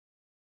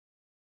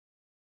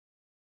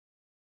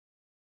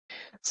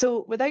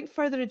So without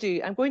further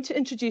ado, I'm going to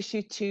introduce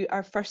you to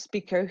our first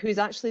speaker, who's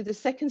actually the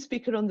second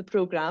speaker on the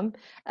programme.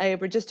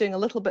 We're just doing a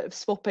little bit of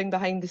swapping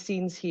behind the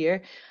scenes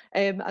here.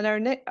 And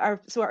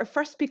our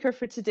first speaker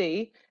for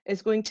today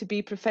is going to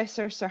be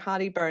Professor Sir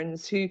Harry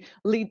Burns, who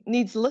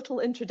needs little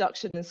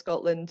introduction in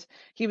Scotland.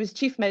 He was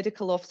Chief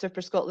Medical Officer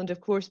for Scotland, of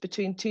course,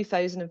 between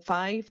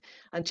 2005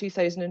 and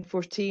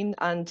 2014,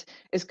 and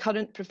is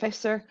current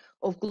Professor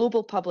of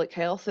Global Public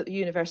Health at the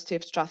University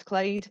of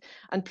Strathclyde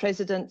and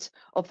President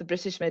of the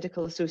British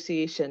Medical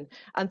Association.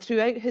 And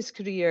throughout his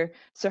career,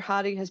 Sir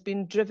Harry has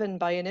been driven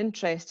by an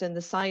interest in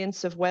the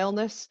science of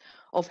wellness,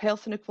 of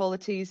health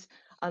inequalities,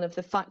 and of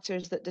the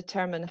factors that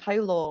determine how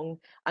long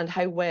and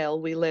how well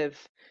we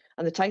live.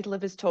 And the title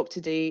of his talk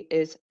today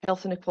is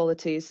Health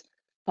Inequalities,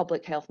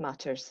 Public Health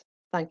Matters.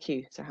 Thank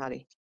you, Sir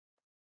Harry.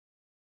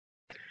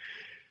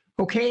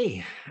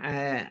 Okay,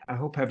 I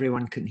hope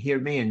everyone can hear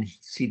me and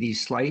see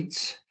these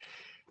slides.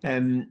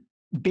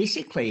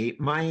 Basically,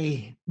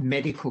 my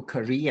medical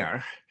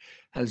career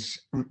has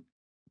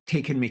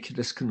taken me to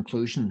this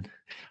conclusion.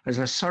 As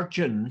a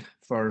surgeon,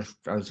 I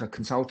was a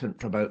consultant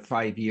for about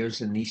 5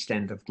 years in the East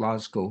End of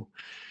Glasgow,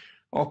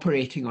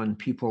 operating on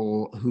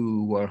people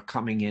who were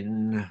coming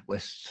in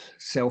with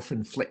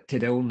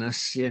self-inflicted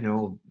illness, you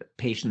know,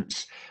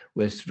 patients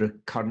with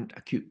recurrent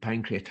acute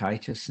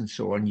pancreatitis and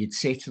so on. You'd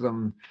say to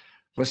them,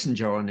 listen,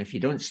 John, if you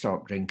don't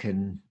stop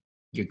drinking,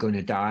 you're going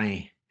to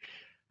die.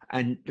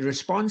 And the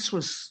response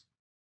was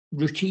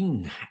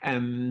routine.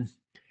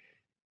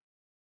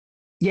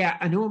 Yeah,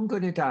 I know I'm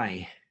going to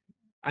die.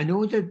 I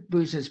know the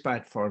booze is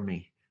bad for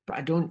me, but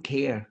I don't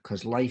care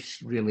because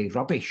life's really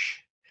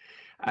rubbish.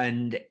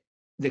 And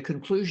the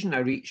conclusion I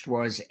reached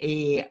was,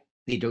 A,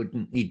 they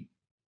don't need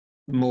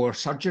more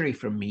surgery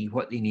from me.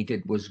 What they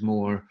needed was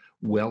more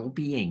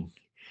well-being.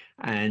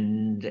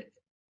 And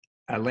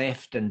I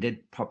left and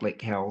did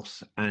public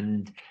health.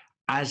 And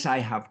as I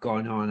have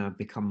gone on, I've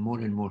become more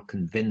and more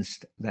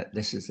convinced that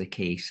this is the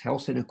case.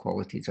 Health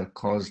inequalities are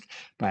caused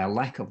by a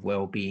lack of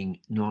well-being,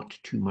 not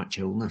too much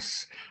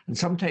illness. And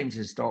sometimes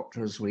as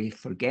doctors, we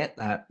forget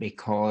that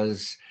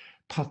because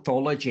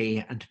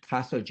pathology and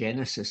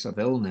pathogenesis of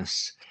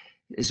illness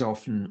is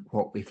often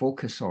what we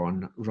focus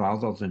on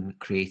rather than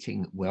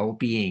creating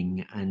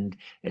well-being. And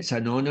it's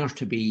an honour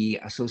to be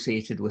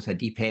associated with a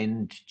Deep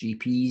End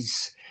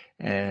GPs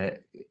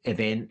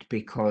event,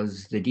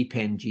 because the Deep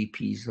End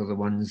GPs are the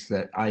ones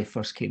that I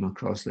first came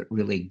across that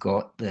really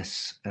got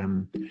this.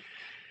 How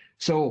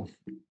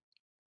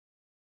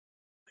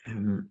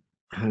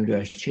do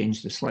I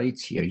change the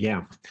slides here?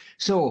 Yeah.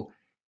 So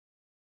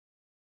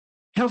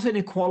health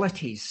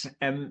inequalities.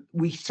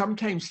 We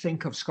sometimes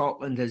think of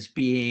Scotland as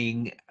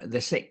being the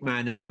sick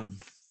man of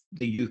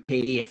the UK,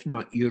 if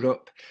not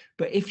Europe.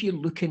 But if you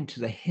look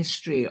into the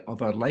history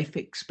of our life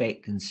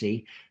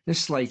expectancy, this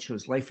slide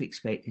shows life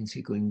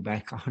expectancy going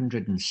back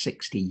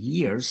 160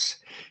 years.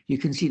 You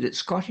can see that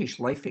Scottish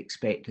life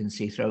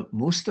expectancy throughout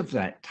most of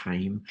that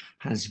time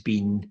has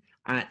been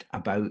at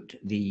about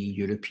the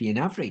European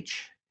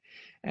average.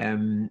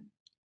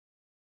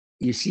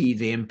 You see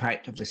the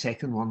impact of the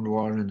Second World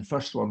War and the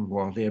First World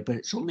War there, but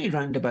it's only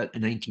around about the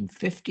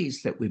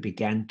 1950s that we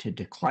began to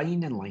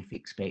decline in life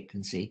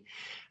expectancy.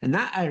 And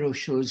that arrow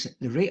shows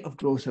the rate of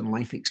growth in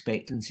life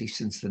expectancy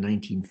since the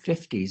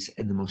 1950s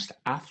in the most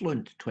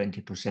affluent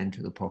 20%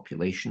 of the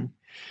population,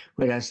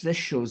 whereas this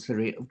shows the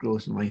rate of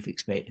growth in life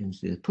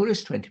expectancy of the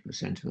poorest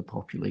 20% of the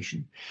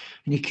population.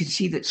 And you can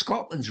see that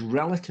Scotland's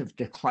relative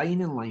decline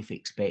in life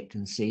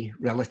expectancy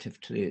relative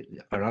to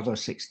our other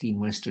 16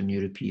 Western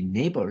European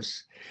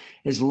neighbours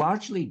is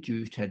largely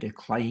due to a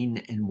decline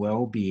in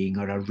well-being,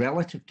 or a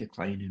relative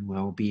decline in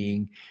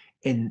well-being,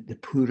 in the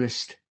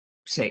poorest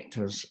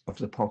sectors of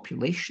the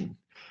population.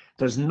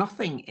 There's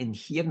nothing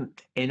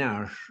inherent in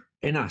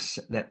us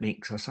that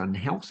makes us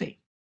unhealthy.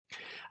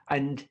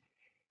 And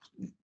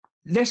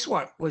this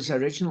work was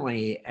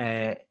originally,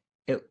 it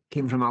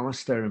came from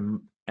Alistair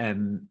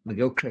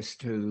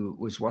McGilchrist, who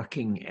was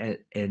working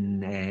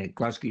in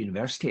Glasgow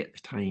University at the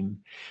time,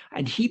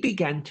 and he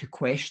began to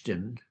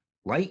question,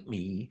 like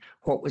me,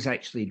 what was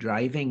actually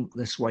driving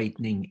this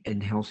widening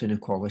in health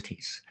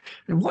inequalities.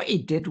 And what he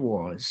did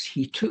was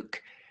he took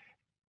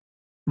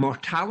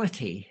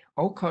mortality,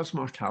 all-cause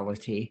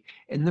mortality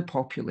in the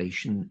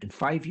population in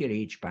 5-year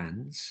age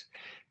bands,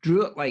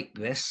 drew it like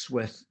this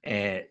with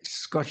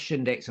Scottish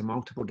Index of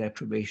Multiple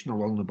Deprivation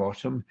along the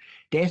bottom,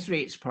 death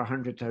rates per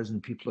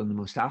 100,000 people in the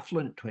most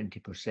affluent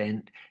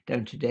 20%,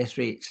 down to death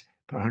rates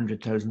per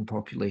 100,000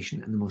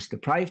 population in the most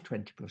deprived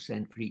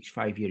 20% for each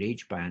 5-year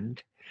age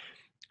band.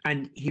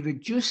 And he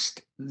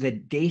reduced the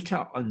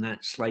data on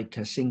that slide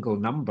to a single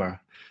number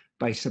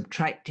by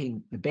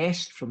subtracting the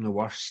best from the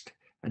worst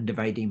and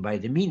dividing by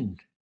the mean.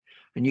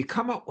 And you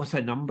come up with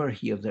a number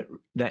here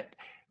that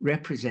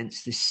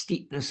represents the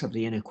steepness of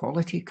the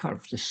inequality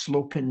curve, the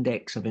slope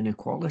index of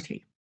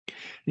inequality.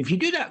 And if you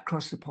do that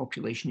across the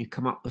population, you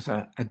come up with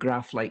a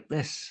graph like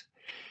this.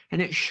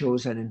 And it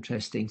shows an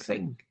interesting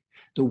thing.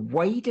 The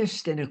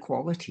widest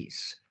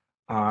inequalities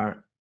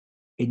are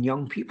in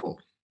young people.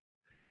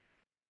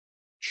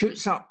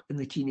 shoots up in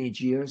the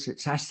teenage years.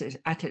 It's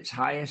at its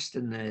highest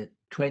in the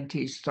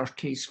 20s,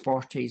 30s,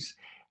 40s,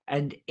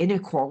 and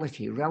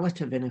inequality,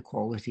 relative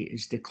inequality,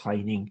 is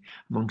declining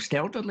amongst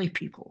elderly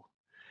people.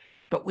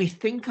 But we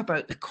think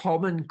about the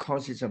common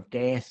causes of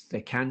death,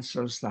 the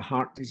cancers, the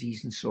heart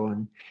disease, and so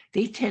on.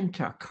 They tend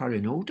to occur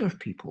in older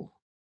people,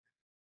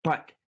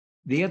 but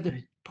they're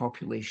the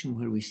population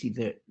where we see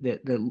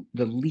the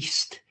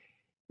least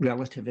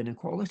relative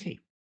inequality.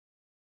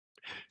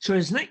 So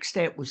his next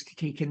step was to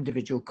take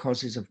individual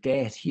causes of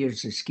death.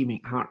 Here's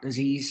ischemic heart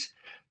disease,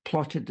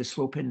 plotted the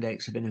slope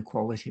index of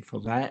inequality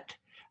for that.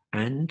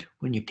 And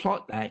when you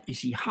plot that, you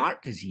see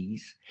heart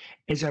disease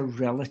is a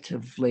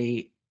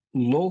relatively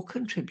low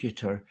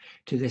contributor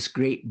to this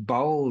great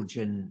bulge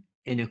in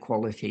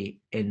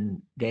inequality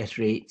in death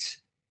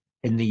rates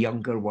in the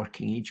younger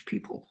working age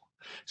people.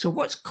 So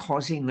what's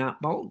causing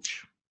that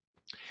bulge?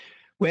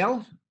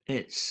 Well,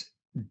 it's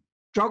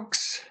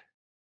drugs,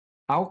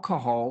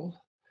 alcohol,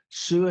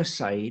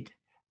 suicide,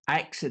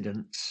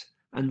 accidents,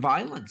 and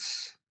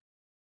violence.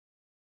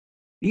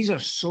 These are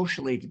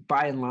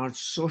by and large,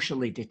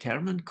 socially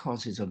determined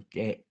causes of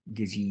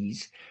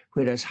disease,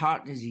 whereas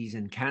heart disease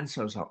and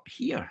cancer is up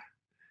here.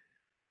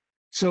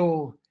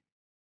 So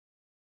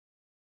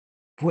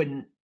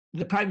when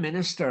the Prime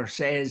Minister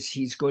says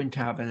he's going to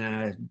have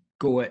a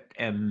go at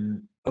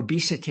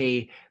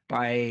obesity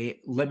by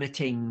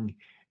limiting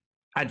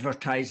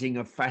advertising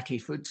of fatty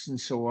foods and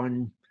so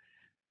on,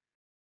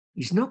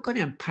 he's not going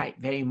to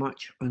impact very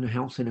much on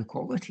health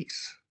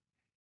inequalities.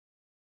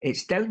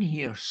 It's down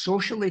here.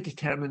 Socially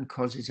determined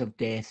causes of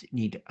death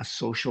need a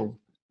social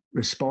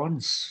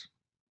response.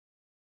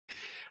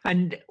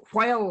 And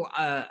while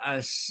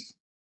I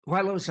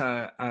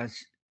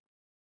was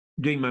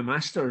doing my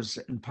master's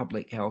in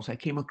public health, I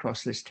came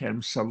across this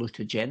term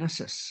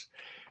salutogenesis.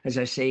 As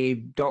I say,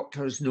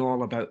 doctors know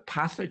all about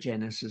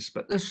pathogenesis,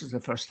 but this was the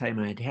first time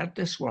I had heard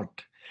this word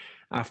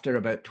after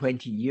about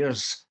 20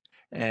 years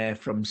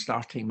from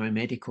starting my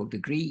medical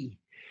degree.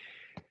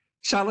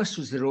 Salus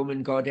was the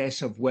Roman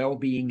goddess of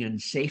well-being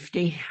and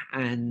safety,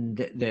 and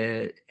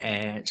the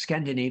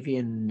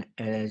Scandinavian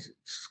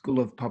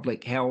School of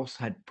Public Health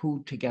had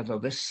pulled together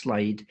this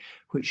slide,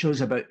 which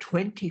shows about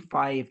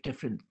 25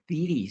 different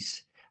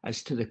theories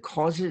as to the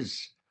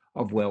causes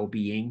of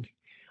well-being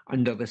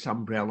under this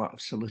umbrella of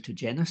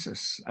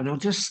salutogenesis. And I'll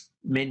just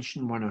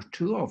mention one or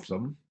two of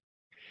them.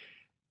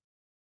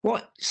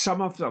 What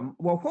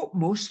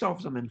most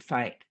of them, in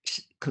fact,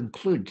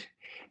 conclude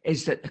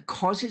is that the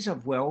causes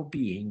of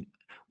well-being,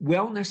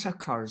 wellness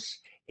occurs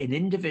in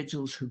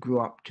individuals who grow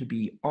up to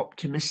be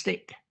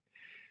optimistic,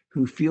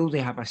 who feel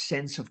they have a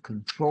sense of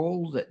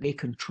control, that they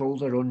control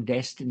their own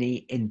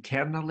destiny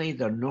internally.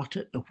 They're not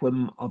at the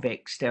whim of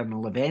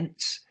external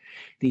events.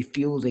 They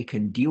feel they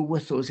can deal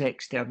with those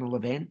external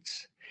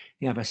events.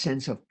 They have a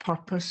sense of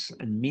purpose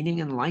and meaning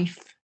in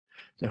life.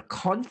 They're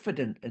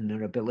confident in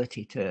their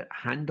ability to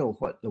handle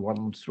what the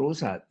world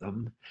throws at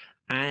them,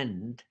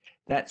 and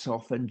that's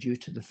often due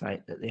to the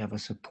fact that they have a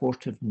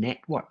supportive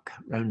network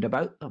round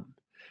about them.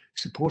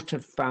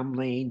 Supportive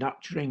family,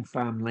 nurturing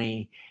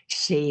family,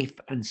 safe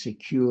and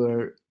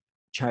secure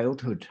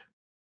childhood.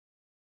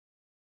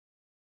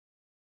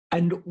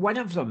 And one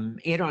of them,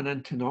 Aaron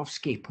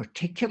Antonovsky,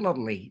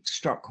 particularly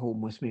struck home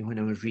with me when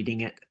I was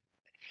reading it,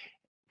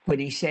 when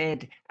he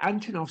said,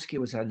 Antonovsky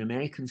was an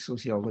American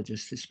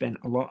sociologist who spent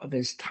a lot of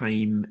his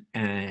time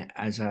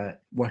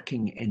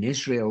working in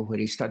Israel, where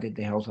he studied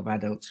the health of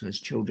adults whose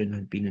children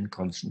had been in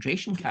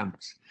concentration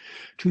camps.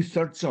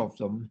 2/3 of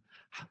them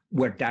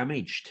were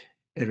damaged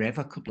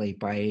irrevocably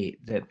by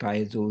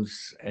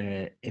those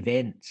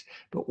events,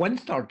 but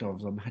 1/3 of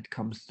them had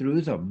come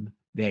through them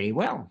very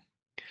well.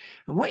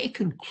 And what he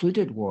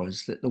concluded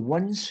was that the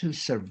ones who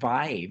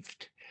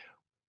survived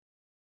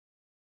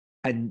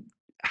and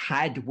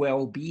had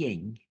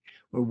well-being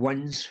were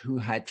ones who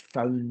had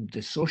found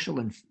the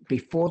social, and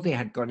before they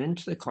had gone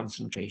into the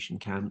concentration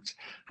camps,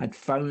 had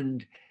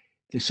found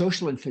the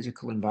social and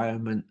physical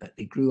environment that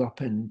they grew up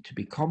in to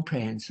be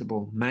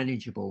comprehensible,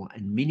 manageable,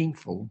 and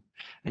meaningful.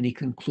 And he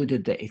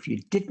concluded that if you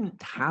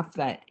didn't have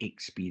that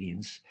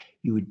experience,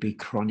 you would be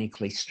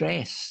chronically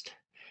stressed.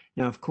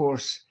 Now, of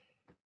course,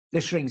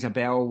 this rings a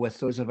bell with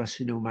those of us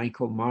who know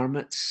Michael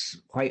Marmot's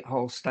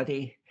Whitehall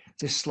study.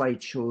 This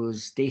slide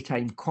shows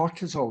daytime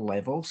cortisol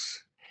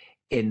levels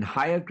in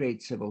higher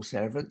grade civil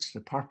servants,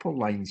 the purple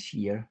lines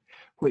here,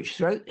 which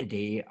throughout the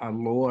day are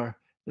lower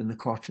than the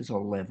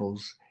cortisol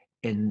levels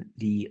in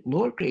the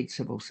lower grade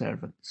civil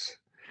servants.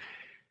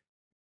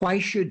 Why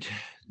should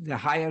the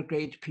higher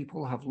grade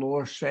people have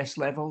lower stress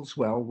levels?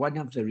 Well, one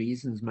of the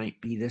reasons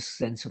might be this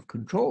sense of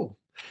control.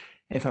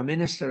 If a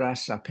minister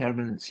asks a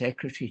permanent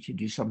secretary to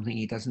do something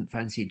he doesn't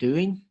fancy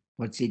doing,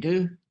 what's he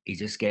do? He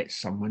just gets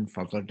someone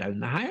further down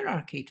the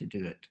hierarchy to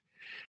do it.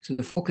 So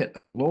the folk at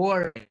the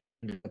lower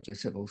end of the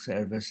civil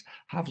service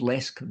have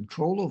less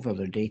control over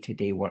their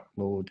day-to-day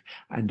workload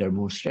and are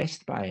more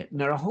stressed by it. And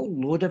there are a whole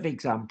load of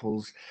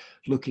examples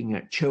looking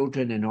at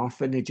children in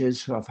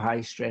orphanages who have high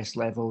stress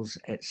levels,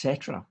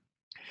 etc.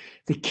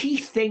 The key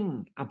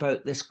thing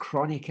about this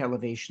chronic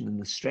elevation in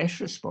the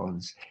stress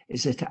response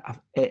is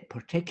that it,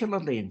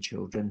 particularly in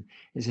children,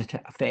 is that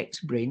it affects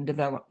brain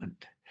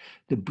development.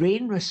 The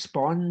brain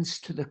responds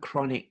to the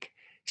chronic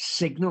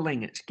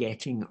signaling it's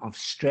getting of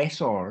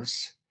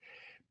stressors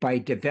by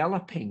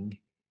developing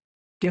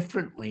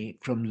differently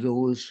from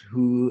those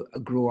who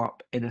grow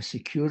up in a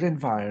secure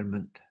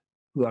environment,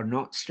 who are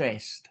not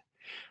stressed.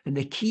 And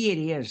the key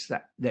areas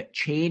that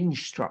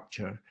change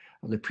structure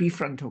are the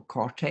prefrontal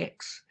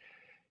cortex,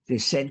 the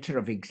center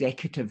of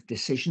executive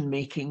decision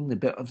making, the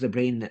bit of the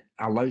brain that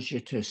allows you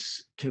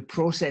to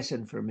process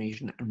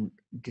information and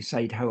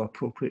decide how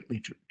appropriately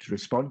to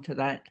respond to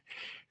that.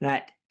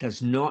 That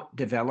does not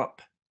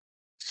develop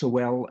so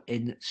well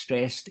in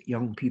stressed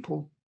young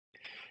people.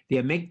 The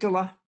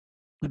amygdala,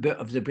 the bit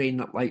of the brain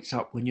that lights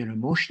up when you're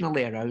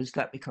emotionally aroused,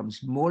 that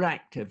becomes more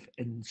active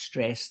in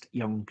stressed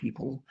young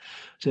people.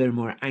 So they're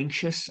more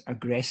anxious,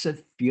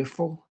 aggressive,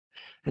 fearful.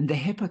 And the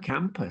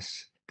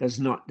hippocampus does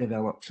not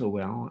develop so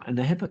well, and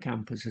the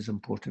hippocampus is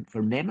important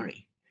for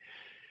memory.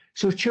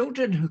 So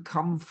children who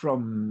come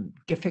from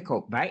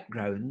difficult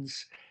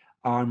backgrounds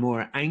are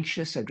more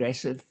anxious,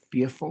 aggressive,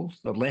 fearful.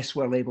 They're less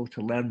well able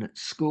to learn at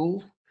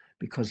school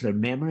because their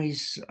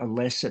memories are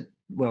less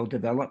well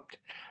developed.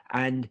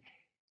 And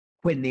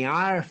when they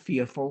are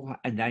fearful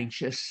and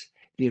anxious,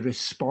 they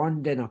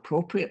respond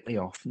inappropriately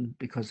often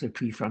because their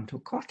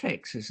prefrontal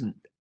cortex isn't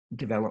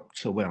developed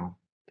so well.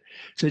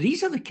 So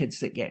these are the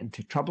kids that get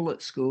into trouble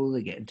at school,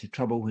 they get into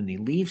trouble when they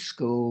leave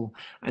school,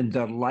 and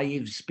their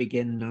lives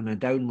begin on a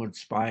downward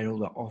spiral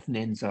that often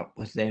ends up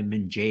with them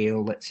in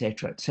jail,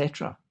 etc.,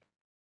 etc.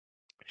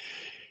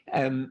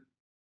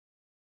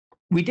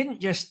 We didn't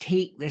just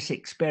take this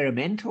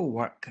experimental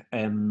work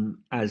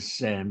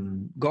as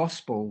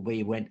gospel.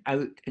 We went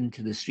out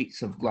into the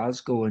streets of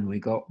Glasgow and we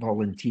got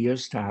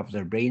volunteers to have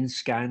their brains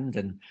scanned.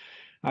 And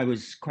I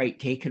was quite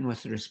taken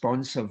with the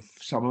response of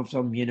some of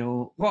them, you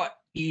know, what,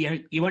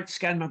 you want to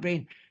scan my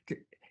brain?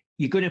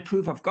 You're going to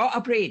prove I've got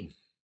a brain?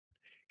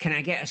 Can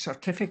I get a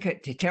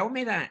certificate to tell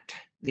me that?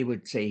 They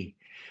would say.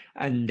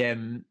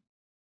 And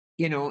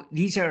you know,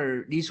 these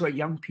were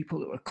young people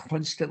that were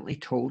constantly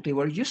told they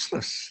were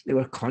useless. They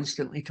were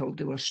constantly told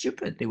they were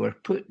stupid. They were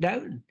put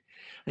down,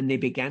 and they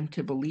began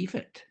to believe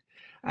it.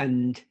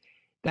 And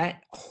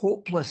that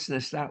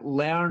hopelessness, that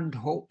learned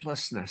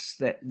hopelessness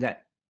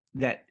that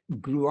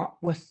grew up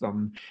with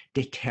them,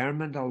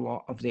 determined a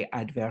lot of the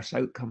adverse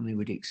outcome they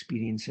would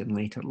experience in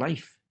later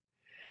life.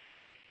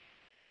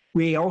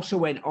 We also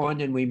went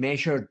on and we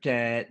measured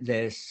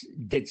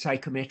did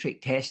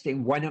psychometric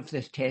testing. One of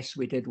the tests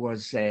we did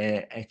was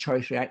a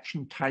choice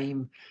reaction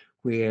time,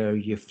 where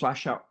you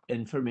flash up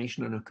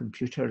information on a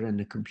computer and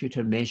the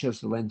computer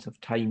measures the length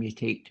of time you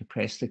take to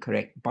press the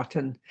correct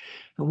button.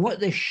 And what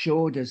this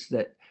showed is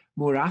that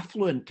more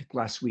affluent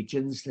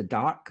Glaswegians, the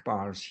dark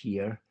bars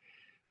here,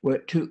 where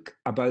it took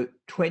about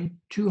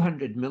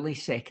 200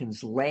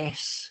 milliseconds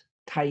less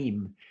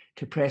time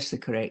to press the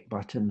correct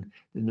button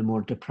than the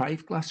more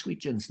deprived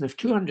Glaswegians. And if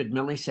 200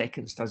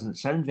 milliseconds doesn't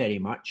sound very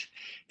much,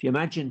 if you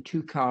imagine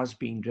two cars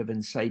being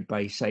driven side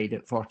by side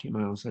at 40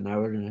 miles an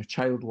hour and a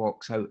child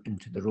walks out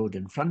into the road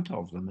in front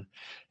of them,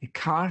 the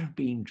car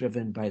being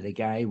driven by the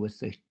guy with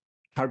the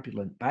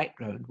turbulent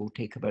background will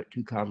take about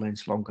 2 car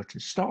lengths longer to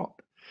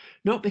stop.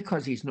 Not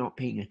because he's not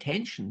paying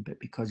attention, but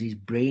because his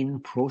brain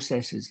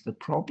processes the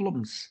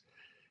problems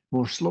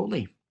more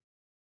slowly.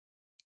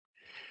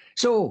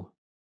 So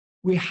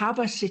we have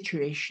a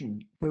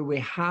situation where we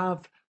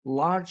have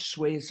large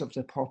swathes of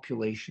the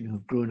population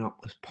who've grown up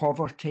with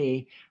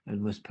poverty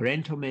and with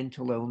parental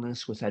mental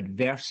illness, with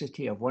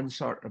adversity of one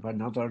sort or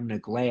another,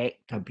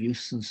 neglect,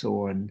 abuse, and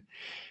so on,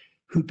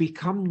 who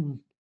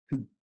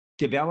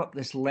develop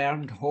this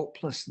learned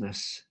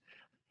hopelessness,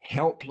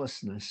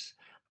 helplessness,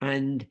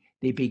 and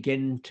they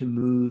begin to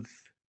move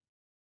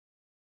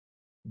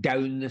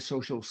down the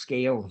social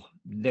scale.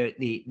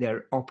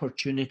 Their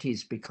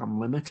opportunities become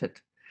limited.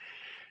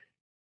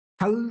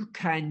 How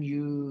can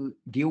you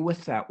deal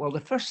with that? Well, the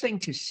first thing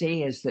to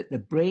say is that the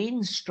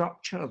brain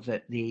structure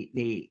that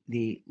they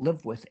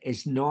live with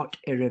is not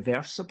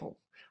irreversible.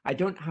 I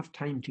don't have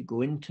time to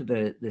go into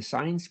the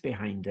science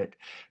behind it,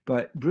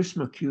 but Bruce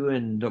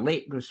McEwen, the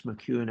late Bruce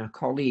McEwen, a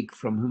colleague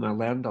from whom I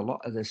learned a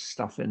lot of this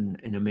stuff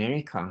in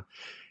America,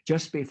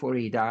 just before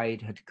he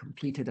died, had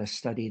completed a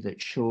study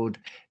that showed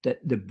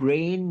that the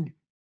brain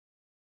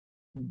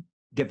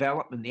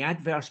development, the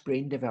adverse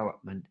brain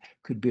development,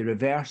 could be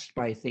reversed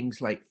by things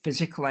like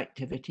physical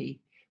activity,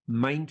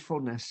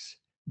 mindfulness,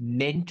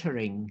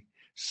 mentoring,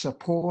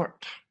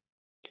 support.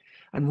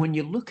 And when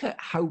you look at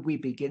how we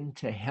begin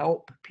to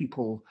help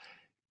people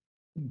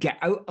get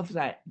out of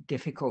that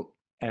difficult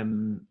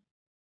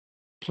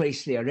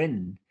place they're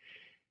in,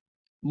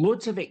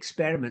 loads of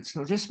experiments,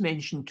 and I'll just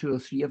mention 2 or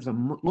 3 of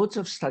them, loads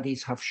of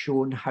studies have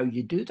shown how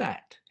you do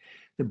that.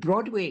 The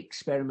Broadway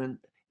experiment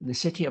in the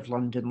City of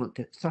London looked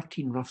at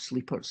 13 rough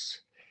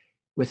sleepers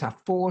with a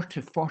 4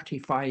 to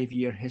 45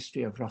 year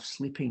history of rough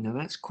sleeping. Now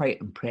that's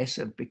quite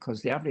impressive,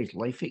 because the average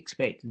life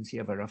expectancy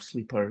of a rough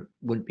sleeper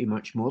wouldn't be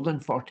much more than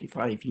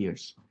 45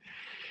 years.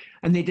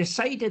 And they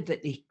decided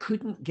that they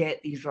couldn't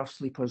get these rough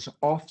sleepers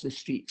off the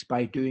streets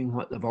by doing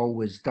what they've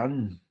always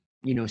done,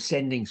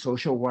 sending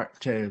social work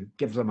to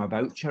give them a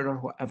voucher or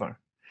whatever.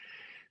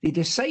 They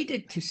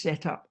decided to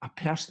set up a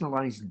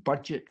personalised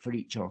budget for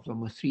each of them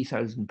with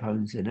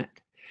 £3,000 in it.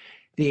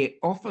 They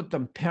offered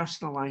them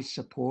personalised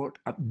support,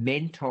 a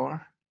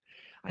mentor,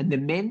 and the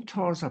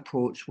mentor's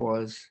approach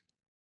was,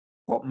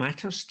 what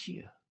matters to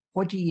you?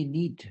 What do you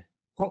need?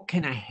 What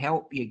can I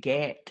help you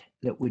get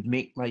that would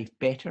make life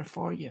better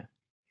for you?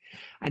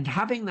 And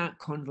having that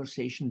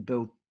conversation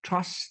built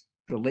trust,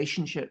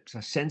 relationships,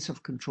 a sense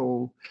of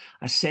control,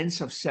 a sense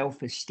of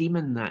self-esteem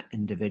in that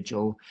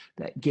individual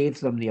that gave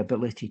them the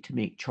ability to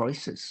make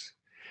choices.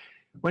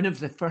 One of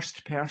the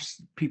first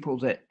people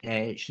that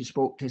she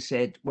spoke to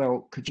said,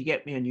 well, could you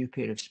get me a new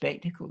pair of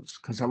spectacles?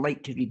 Because I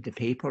like to read the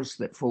papers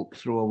that folk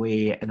throw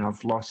away and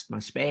I've lost my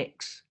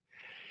specs.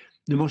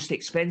 The most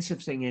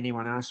expensive thing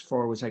anyone asked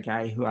for was a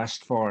guy who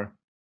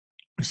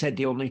said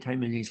the only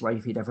time in his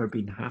life he'd ever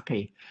been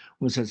happy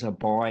was as a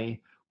boy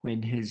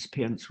when his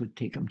parents would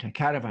take him to a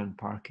caravan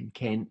park in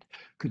Kent.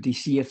 Could they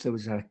see if there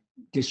was a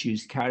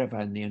disused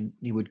caravan there and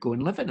he would go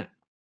and live in it?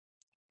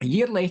 A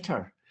year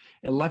later,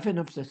 11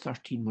 of the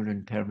 13 were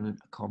in permanent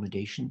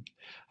accommodation.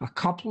 A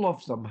couple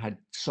of them had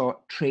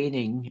sought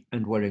training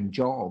and were in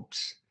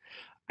jobs.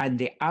 And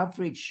the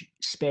average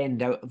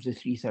spend out of the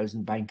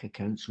 3,000 bank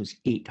accounts was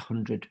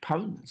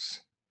 £800.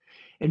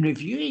 In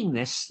reviewing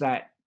this,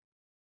 that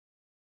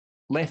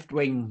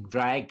left-wing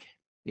drag,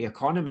 The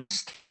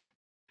Economist,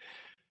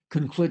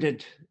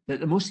 concluded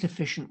that the most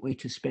efficient way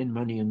to spend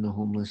money on the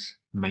homeless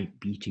might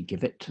be to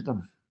give it to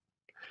them.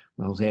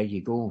 Well, there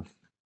you go.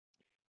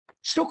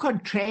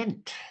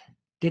 Stoke-on-Trent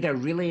did a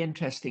really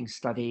interesting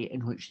study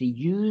in which they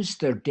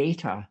used their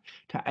data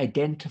to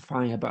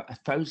identify about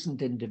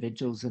 1,000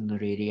 individuals in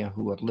their area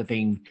who were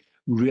living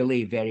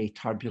really very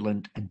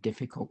turbulent and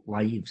difficult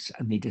lives.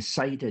 And they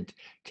decided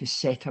to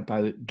set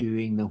about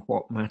doing the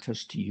what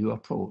matters to you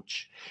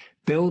approach.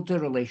 Build the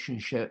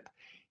relationship,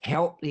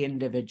 help the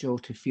individual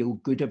to feel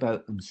good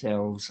about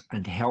themselves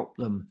and help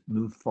them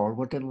move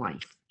forward in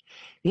life.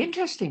 The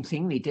interesting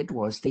thing they did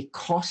was they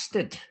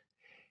costed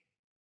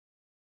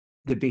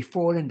the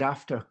before and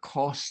after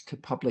cost to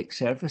public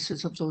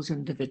services of those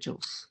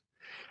individuals.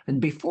 And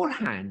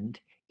beforehand,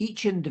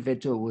 each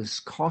individual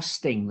was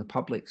costing the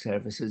public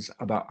services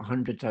about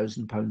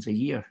 £100,000 a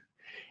year,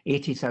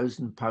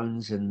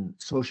 £80,000 in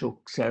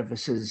social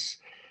services,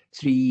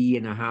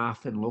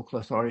 3.5 in local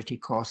authority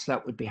costs.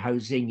 That would be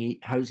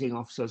housing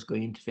officers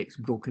going in to fix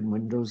broken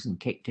windows and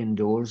kicked in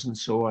doors and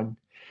so on,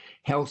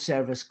 health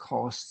service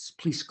costs,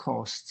 police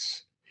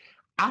costs.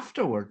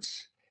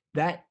 Afterwards,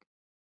 that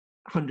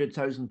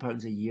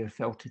 £100,000 a year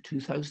fell to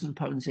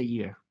 £2,000 a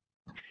year.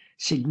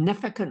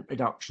 Significant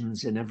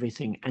reductions in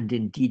everything, and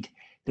indeed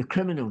the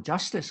criminal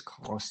justice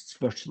costs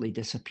virtually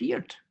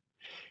disappeared.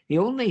 The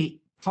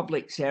only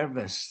public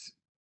service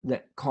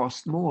that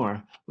cost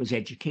more was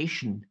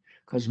education,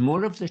 because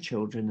more of the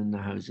children in the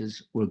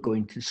houses were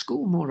going to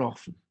school more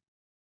often.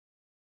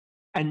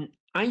 And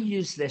I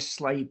use this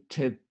slide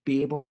to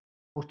be able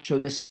to show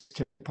this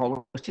to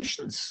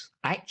politicians.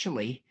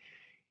 Actually,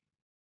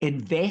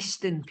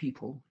 invest in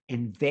people,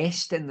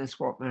 invest in this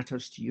what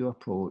matters to you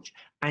approach,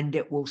 and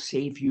it will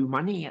save you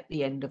money at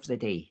the end of the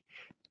day.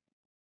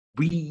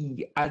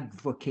 We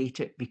advocate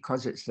it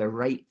because it's the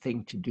right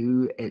thing to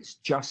do. It's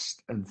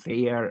just and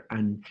fair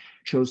and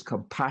shows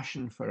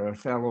compassion for our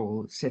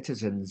fellow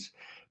citizens,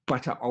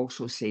 but it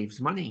also saves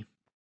money.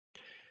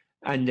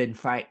 And in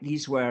fact,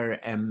 these were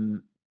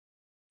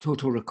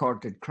total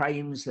recorded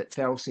crimes that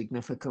fell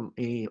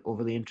significantly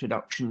over the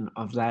introduction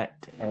of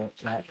that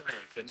WhatsApp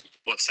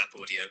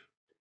audio.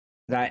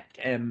 That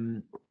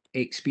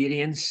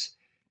experience.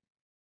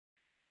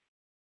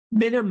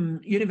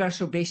 Minimum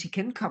universal basic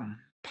income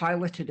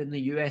piloted in the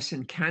US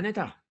and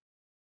Canada.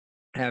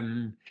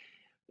 In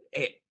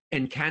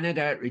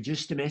Canada,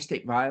 reduced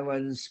domestic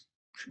violence,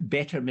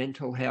 better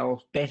mental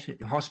health, better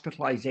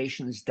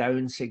hospitalizations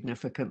down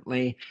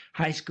significantly,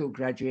 high school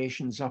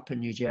graduations up in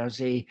New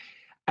Jersey.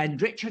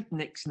 And Richard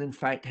Nixon, in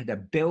fact, had a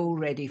bill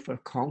ready for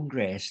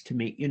Congress to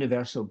make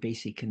universal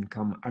basic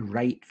income a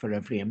right for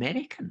every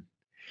American.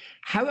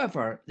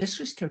 However, this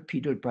was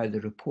torpedoed by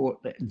the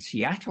report that in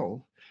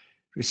Seattle,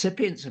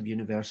 recipients of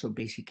universal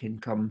basic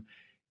income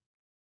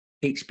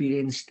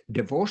experienced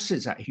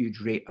divorces at a huge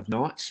rate of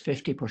knots.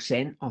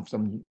 50% of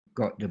them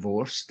got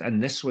divorced.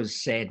 And this was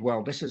said,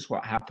 well, this is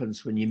what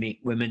happens when you make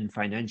women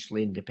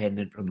financially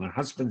independent from their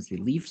husbands, they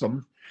leave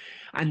them.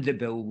 And the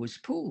bill was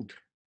pulled.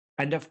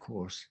 And of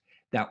course,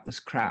 that was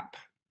crap.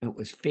 It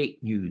was fake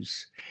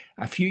news.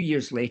 A few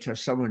years later,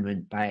 someone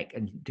went back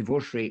and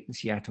divorce rate in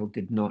Seattle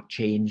did not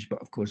change.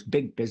 But of course,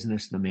 big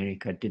business in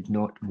America did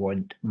not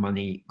want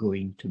money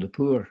going to the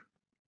poor.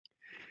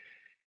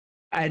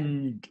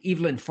 And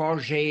Evelyn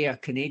Forget, a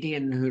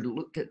Canadian who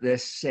looked at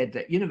this, said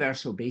that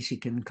universal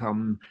basic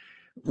income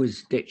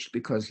was ditched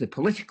because the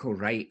political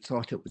right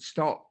thought it would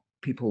stop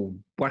people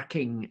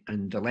working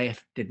and the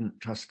left didn't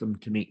trust them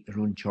to make their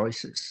own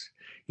choices.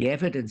 The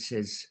evidence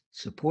is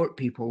support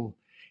people,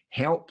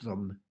 help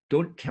them,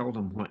 Don't tell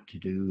them what to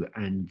do,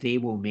 and they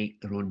will make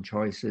their own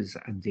choices,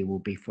 and they will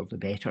be for the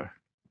better.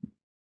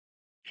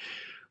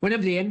 One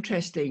of the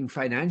interesting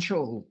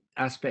financial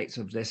aspects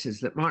of this is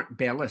that Mark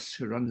Bellis,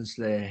 who runs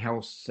the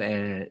health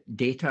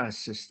data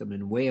system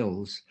in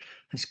Wales,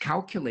 has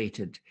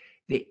calculated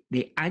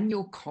the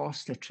annual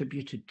cost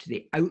attributed to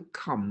the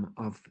outcome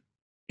of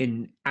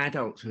in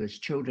adults whose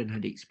children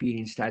had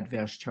experienced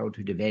adverse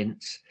childhood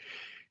events.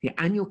 The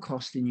annual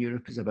cost in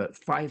Europe is about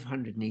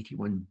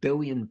 £581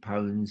 billion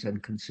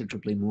and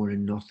considerably more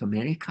in North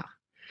America.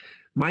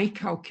 My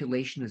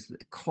calculation is that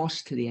the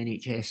cost to the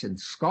NHS in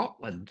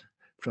Scotland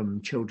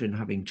from children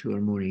having 2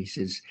 or more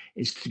ACEs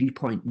is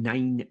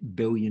 £3.9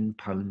 billion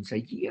a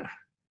year.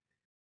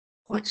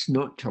 What's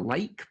not to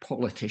like?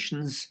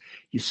 Politicians?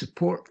 You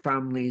support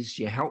families,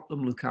 you help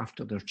them look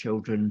after their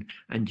children,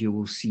 and you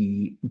will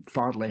see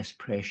far less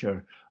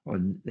pressure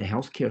on the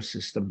healthcare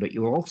system, but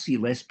you'll also see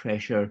less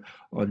pressure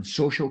on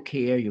social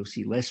care, you'll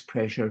see less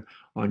pressure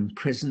on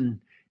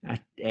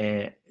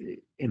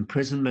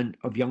imprisonment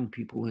of young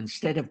people who,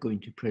 instead of going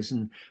to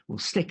prison, will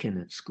stick in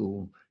at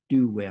school,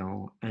 do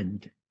well,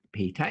 and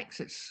pay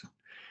taxes.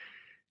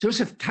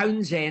 Joseph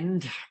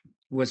Townsend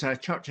was a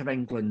Church of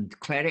England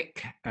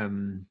cleric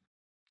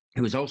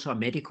who was also a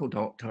medical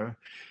doctor,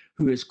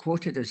 who is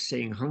quoted as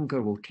saying,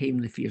 "Hunger will tame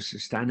the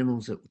fiercest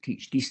animals, it will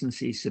teach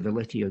decency,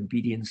 civility,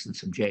 obedience and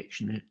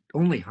subjection.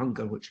 Only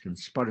hunger which can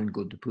spur and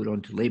goad the poor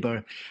on to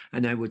labour."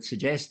 And I would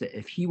suggest that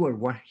if he were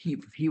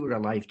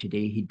alive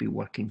today, he'd be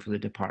working for the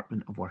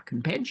Department of Work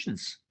and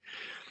Pensions.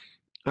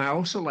 I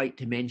also like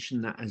to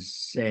mention that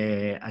as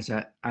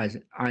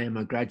I am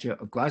a graduate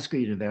of Glasgow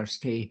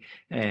University,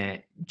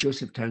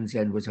 Joseph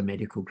Townsend was a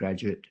medical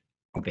graduate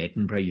of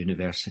Edinburgh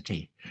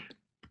University.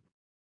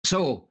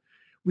 So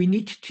we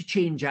need to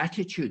change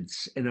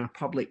attitudes in our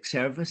public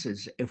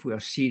services if we are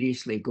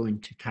seriously going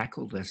to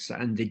tackle this.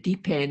 And the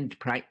deep end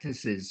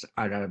practices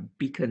are a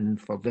beacon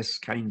for this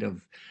kind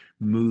of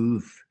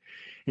move.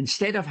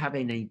 Instead of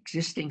having an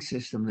existing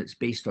system that's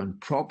based on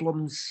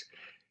problems,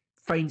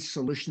 finds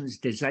solutions,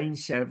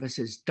 designs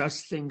services,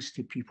 does things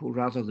to people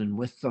rather than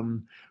with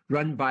them,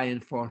 run by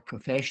and for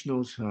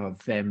professionals who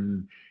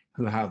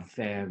have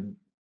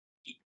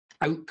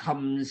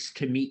outcomes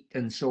to meet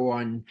and so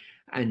on,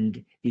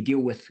 and they deal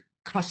with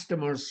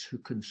customers who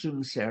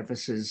consume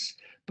services,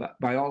 but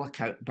by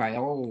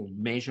all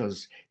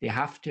measures, they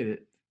have to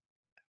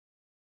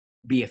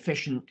be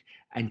efficient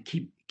and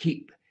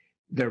keep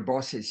their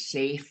bosses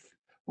safe.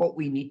 What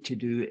we need to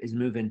do is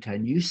move into a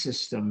new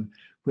system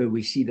where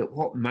we see that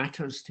what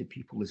matters to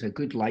people is a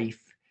good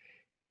life,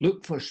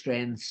 look for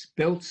strengths,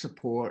 build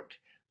support,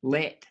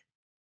 let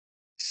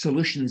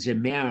solutions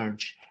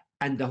emerge,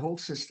 and the whole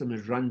system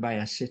is run by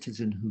a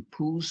citizen who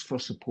pulls for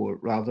support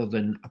rather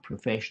than a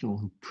professional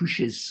who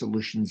pushes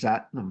solutions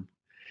at them.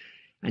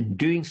 And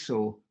doing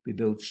so, we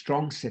build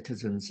strong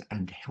citizens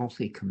and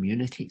healthy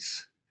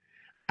communities.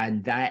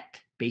 And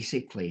that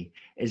basically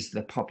is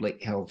the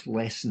public health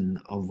lesson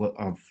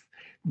of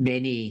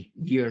many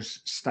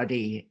years'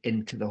 study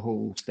into the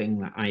whole thing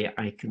that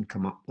I can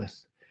come up with.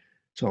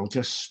 So I'll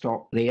just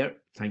stop there.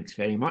 Thanks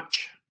very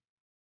much.